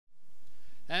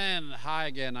And hi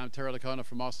again, I'm Terry Lickona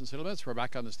from Austin City Limits. We're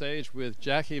back on the stage with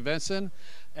Jackie Venson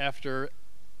after,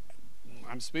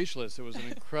 I'm speechless, it was an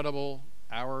incredible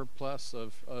hour plus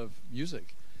of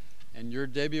music. And your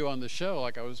debut on the show,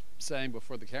 like I was saying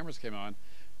before the cameras came on,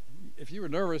 if you were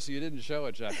nervous you didn't show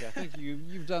it, Jackie. I think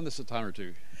you've done this a time or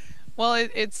two. Well,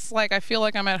 it's like I feel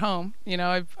like I'm at home. You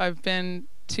know, I've been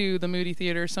to the Moody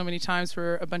Theater so many times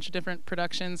for a bunch of different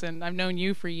productions, and I've known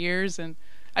you for years, and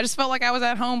I just felt like I was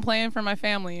at home playing for my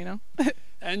family, you know.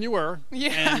 And you were.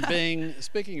 Yeah. And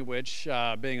speaking of which,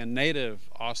 being a native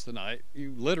Austinite,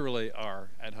 you literally are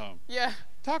at home. Yeah.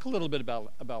 Talk a little bit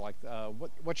about like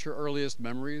what your earliest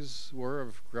memories were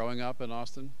of growing up in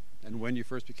Austin, and when you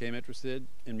first became interested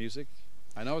in music.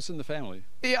 I know it's in the family.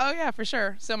 Yeah, oh yeah, for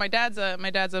sure. So my dad's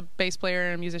a bass player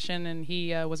and a musician, and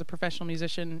he was a professional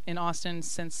musician in Austin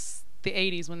since the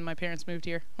 80s when my parents moved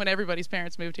here, when everybody's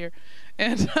parents moved here,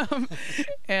 and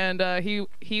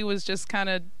he was just kind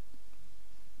of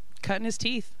cutting his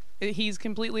teeth. He's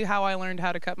completely how I learned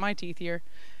how to cut my teeth here,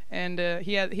 and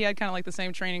he had kind of like the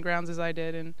same training grounds as I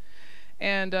did,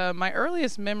 and my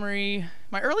earliest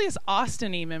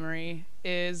Austin-y memory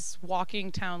is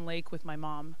walking Town Lake with my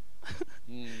mom.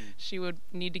 She would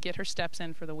need to get her steps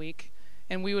in for the week,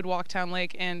 and we would walk Town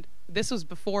Lake, and this was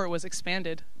before it was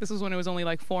expanded. This was when it was only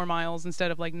like 4 miles instead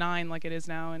of like 9 like it is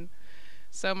now. And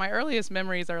so my earliest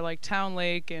memories are like Town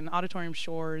Lake and Auditorium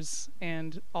Shores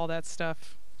and all that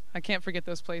stuff. I can't forget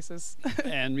those places.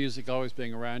 And music always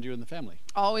being around you and the family.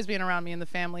 Always being around me and the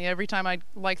family. Every time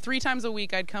like 3 times a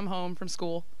week I'd come home from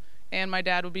school, and my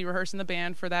dad would be rehearsing the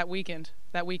band for that weekend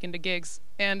of gigs.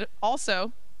 And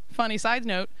also, funny side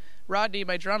note, Rodney,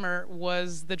 my drummer,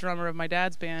 was the drummer of my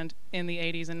dad's band in the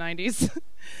 80s and 90s.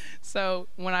 So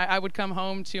when I would come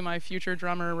home to my future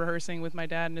drummer rehearsing with my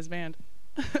dad and his band.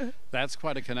 That's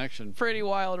quite a connection. Pretty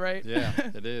wild, right? Yeah,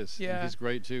 it is. Yeah. He's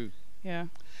great too. Yeah.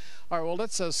 All right, well,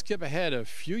 let's skip ahead a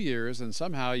few years, and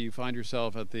somehow you find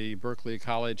yourself at the Berklee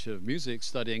College of Music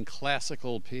studying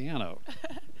classical piano.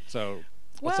 So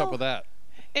what's up with that?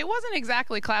 It wasn't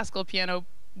exactly classical piano.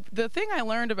 The thing I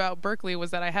learned about Berklee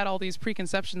was that I had all these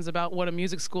preconceptions about what a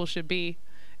music school should be,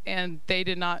 and they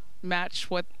did not match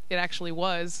what it actually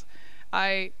was.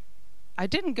 I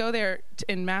didn't go there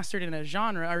and mastered in a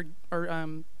genre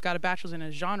or got a bachelor's in a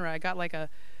genre. I got like a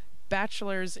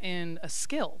bachelor's in a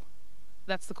skill.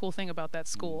 That's the cool thing about that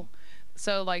school.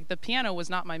 So like the piano was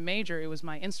not my major, it was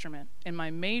my instrument, and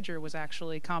my major was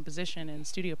actually composition and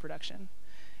studio production.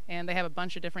 And they have a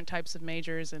bunch of different types of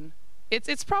majors, and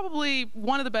it's probably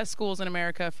one of the best schools in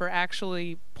America for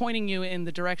actually pointing you in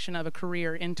the direction of a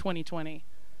career in 2020,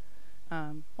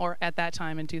 or at that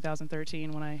time in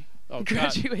 2013 when I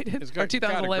graduated, it's or 2011.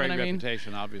 Got a great I mean,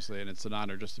 reputation, obviously, and it's an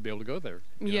honor just to be able to go there.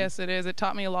 Yes, it is. It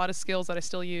taught me a lot of skills that I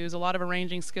still use, a lot of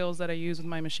arranging skills that I use with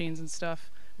my machines and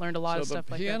stuff. Learned a lot of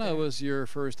stuff like that. So the piano was your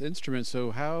first instrument.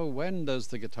 So when does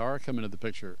the guitar come into the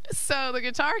picture? So the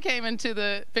guitar came into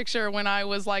the picture when I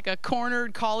was like a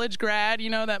cornered college grad. You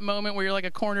know, that moment where you're like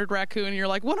a cornered raccoon and you're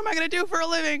like, what am I going to do for a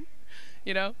living?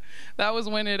 You know, that was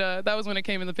when it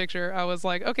came in the picture. I was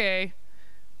like, okay,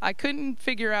 I couldn't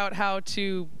figure out how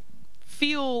to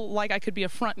feel like I could be a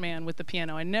front man with the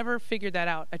piano. I never figured that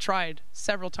out. I tried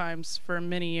several times for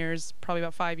many years, probably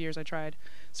about 5 years I tried.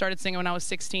 Started singing when I was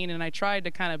 16, and I tried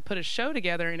to kind of put a show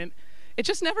together, and it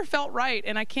just never felt right,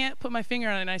 and I can't put my finger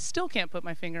on it, and I still can't put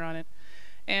my finger on it.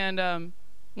 And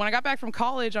when I got back from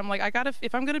college, I'm like,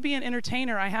 if I'm going to be an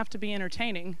entertainer, I have to be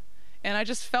entertaining. And I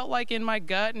just felt like in my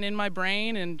gut and in my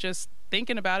brain and just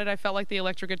thinking about it, I felt like the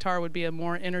electric guitar would be a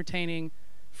more entertaining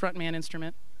frontman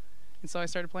instrument. And so I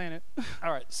started playing it.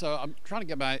 All right, so I'm trying to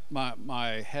get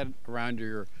my head around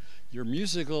your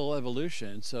musical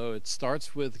evolution. So it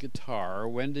starts with guitar.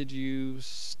 When did you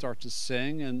start to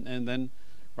sing and then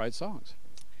write songs?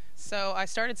 So I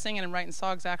started singing and writing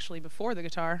songs actually before the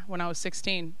guitar when I was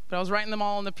 16. But I was writing them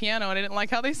all on the piano, and I didn't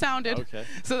like how they sounded. Okay.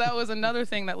 So that was another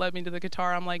thing that led me to the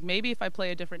guitar. I'm like, maybe if I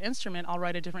play a different instrument, I'll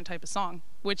write a different type of song,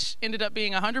 which ended up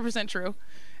being 100% true.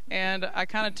 And I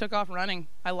kind of took off running.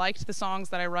 I liked the songs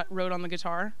that I wrote on the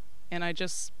guitar, and I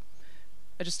just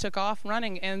took off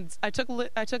running. And I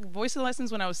took voice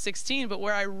lessons when I was 16, but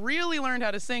where I really learned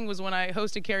how to sing was when I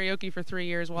hosted karaoke for 3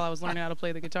 years while I was learning how to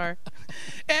play the guitar.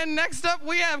 And next up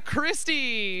we have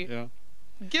Christy. Yeah.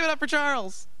 Give it up for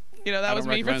Charles. You know, that was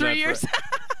me for 3 years.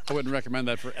 I wouldn't recommend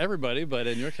that for everybody, but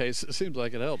in your case, it seems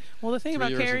like it helped. Well, the thing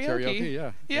about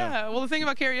karaoke, yeah. Well, the thing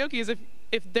about karaoke is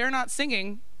if they're not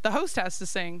singing, the host has to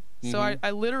sing. So I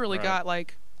literally got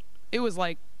like, it was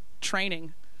like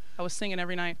training. I was singing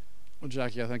every night. Well,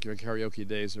 Jackie, I think your karaoke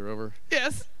days are over.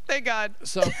 Yes, thank God.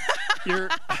 So your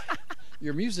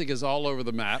music is all over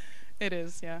the map. It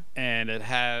is, yeah. And it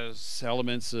has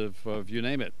elements of you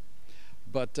name it.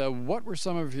 But what were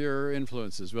some of your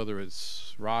influences, whether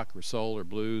it's rock or soul or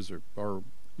blues or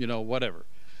whatever?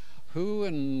 Who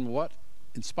and what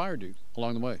inspired you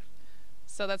along the way?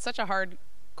 So that's such a hard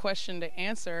question to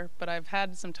answer, but I've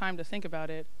had some time to think about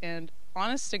it. And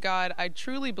honest to God, I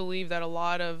truly believe that a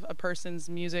lot of a person's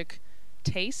music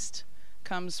taste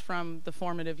comes from the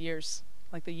formative years,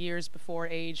 like the years before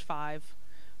age 5,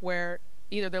 where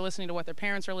either they're listening to what their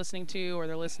parents are listening to or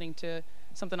they're listening to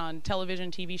something on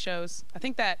television, TV shows. I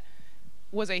think that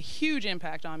was a huge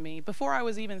impact on me. Before I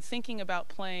was even thinking about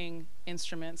playing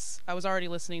instruments, I was already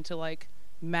listening to like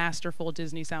masterful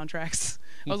Disney soundtracks.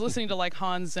 I was listening to like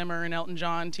Hans Zimmer and Elton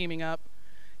John teaming up,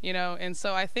 and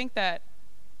so I think that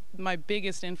my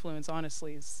biggest influence,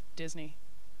 honestly, is Disney.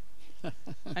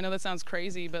 I know that sounds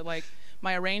crazy, but like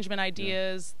my arrangement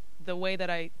ideas, the way that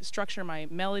I structure my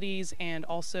melodies, and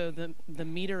also the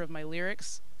meter of my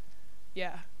lyrics,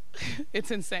 it's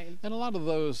insane. And a lot of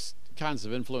those kinds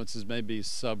of influences may be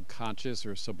subconscious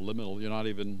or subliminal. You're not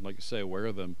even, like you say, aware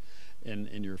of them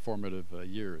in your formative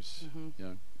years.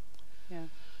 Mm-hmm. Yeah.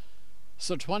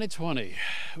 So 2020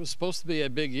 was supposed to be a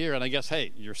big year, and I guess,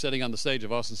 hey, you're sitting on the stage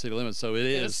of Austin City Limits, so it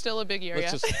is still a big year.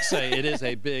 Let's just say it is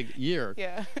a big year.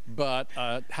 Yeah. But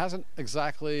hasn't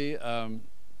exactly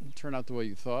turned out the way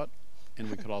you thought, and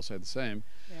we could all say the same.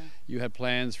 Yeah. You had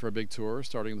plans for a big tour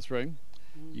starting in the spring.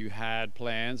 Mm-hmm. You had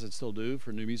plans, and still do,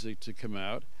 for new music to come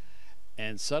out.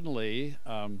 And suddenly,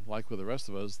 like with the rest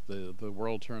of us, the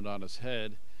world turned on its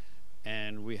head,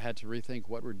 and we had to rethink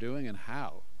what we're doing and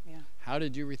how. Yeah. How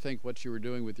did you rethink what you were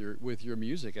doing with your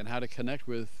music and how to connect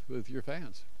with your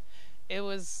fans? I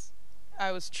was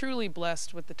truly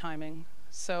blessed with the timing.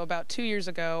 So about 2 years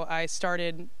ago, I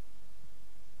started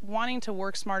wanting to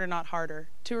work smarter, not harder.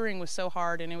 Touring was so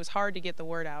hard, and it was hard to get the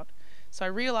word out. So I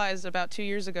realized about 2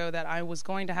 years ago that I was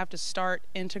going to have to start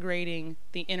integrating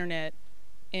the internet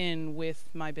in with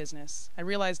my business. I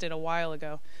realized it a while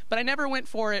ago, but I never went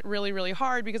for it really, really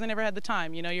hard because I never had the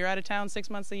time. You're out of town 6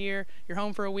 months a year, you're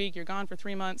home for a week, you're gone for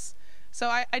 3 months. So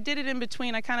I did it in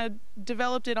between. I kind of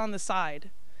developed it on the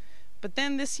side. But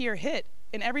then this year hit,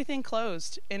 and everything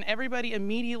closed, and everybody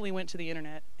immediately went to the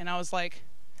internet. And I was like,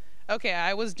 okay,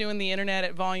 I was doing the internet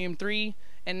at volume 3,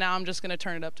 and now I'm just going to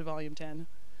turn it up to volume 10.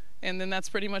 And then that's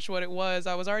pretty much what it was.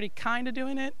 I was already kind of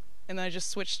doing it, and then I just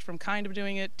switched from kind of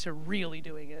doing it to really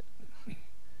doing it.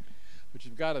 But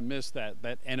you've got to miss that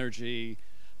energy.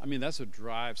 I mean, that's what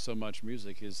drives so much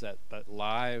music, is that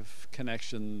live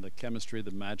connection, the chemistry,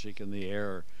 the magic in the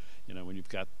air, when you've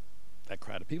got that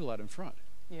crowd of people out in front.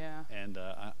 Yeah. And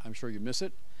I'm sure you miss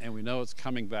it, and we know it's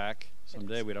coming back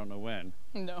someday. We don't know when.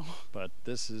 No. But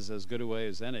this is as good a way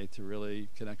as any to really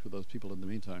connect with those people in the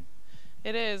meantime.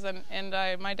 It is, and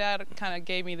my dad kind of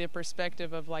gave me the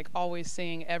perspective of like always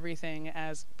seeing everything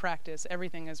as practice,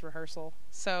 everything as rehearsal.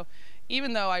 So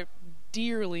even though I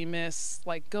dearly miss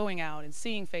like going out and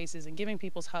seeing faces and giving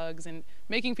people's hugs and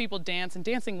making people dance and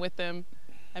dancing with them,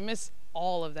 I miss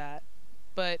all of that.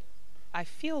 But I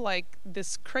feel like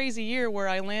this crazy year where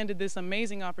I landed this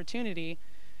amazing opportunity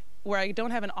where I don't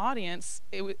have an audience,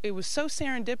 it was so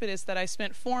serendipitous that I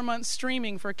spent 4 months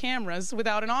streaming for cameras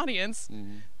without an audience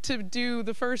to do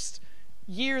the first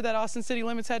year that Austin City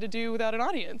Limits had to do without an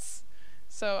audience.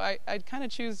 So I kind of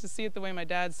choose to see it the way my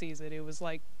dad sees it. It was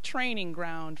like training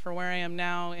ground for where I am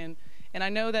now, and I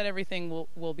know that everything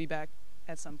will be back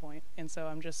at some point, and so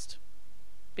I'm just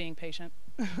being patient.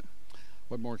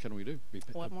 What more can we do?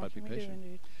 What more can we do,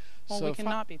 indeed? Well, so we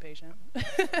cannot be patient.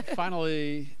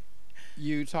 Finally,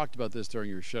 you talked about this during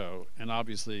your show, and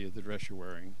obviously the dress you're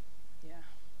wearing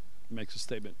makes a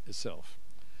statement itself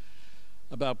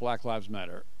about Black Lives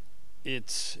Matter. It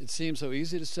seems so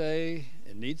easy to say,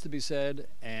 it needs to be said,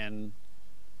 and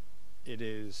it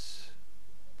is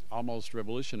almost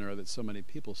revolutionary that so many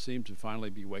people seem to finally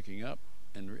be waking up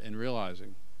and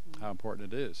realizing how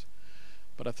important it is.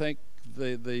 But I think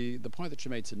the point that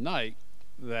you made tonight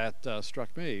that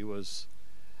struck me was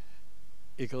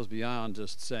it goes beyond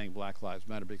just saying Black Lives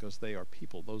Matter, because they are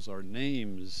people. Those are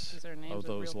names of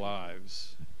those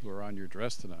lives who are on your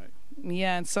dress tonight.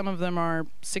 Yeah, and some of them are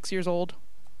 6 years old.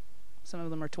 Some of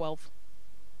them are 12.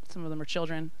 Some of them are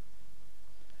children.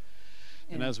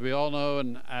 And as we all know,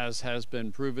 and as has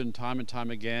been proven time and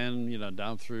time again,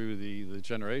 down through the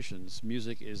generations,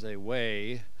 music is a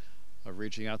way of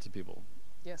reaching out to people.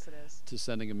 Yes, it is. To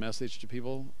sending a message to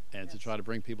people and to try to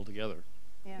bring people together.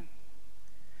 Yeah.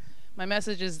 My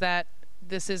message is that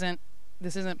this isn't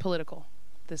political.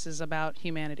 This is about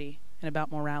humanity and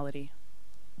about morality.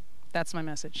 That's my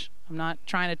message. I'm not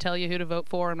trying to tell you who to vote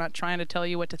for. I'm not trying to tell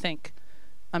you what to think.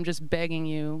 I'm just begging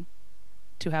you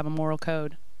to have a moral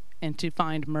code and to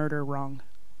find murder wrong.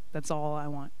 That's all I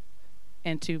want.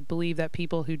 And to believe that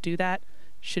people who do that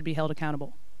should be held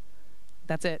accountable.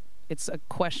 That's it. It's a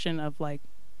question of like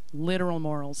literal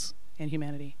morals and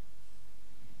humanity.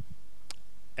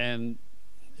 And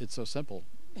it's so simple.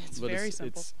 It's very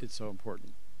simple. It's so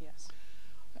important. Yes.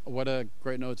 What a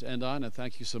great note to end on, and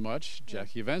thank you so much,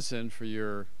 Jackie Venson, for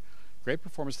your great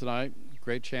performance tonight.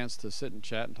 Great chance to sit and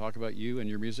chat and talk about you and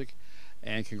your music.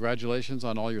 And congratulations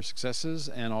on all your successes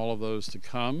and all of those to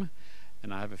come.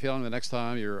 And I have a feeling the next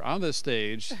time you're on this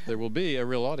stage, there will be a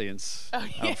real audience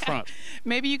out front.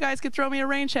 Maybe you guys could throw me a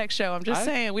rain check show. I'm just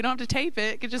saying. We don't have to tape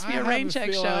it. It could just be a rain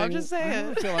check show. I'm just saying. I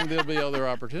have a feeling there'll be other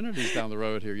opportunities down the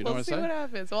road here. You know what I'm saying? We'll see what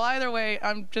happens. Well, either way,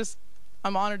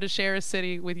 I'm honored to share a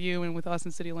city with you and with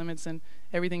Austin City Limits and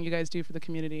everything you guys do for the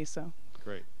community. So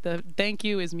great. The thank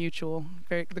you is mutual.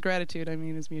 The gratitude, I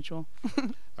mean, is mutual. All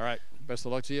right. Best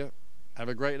of luck to you. Have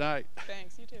a great night.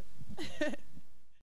 Thanks. You too.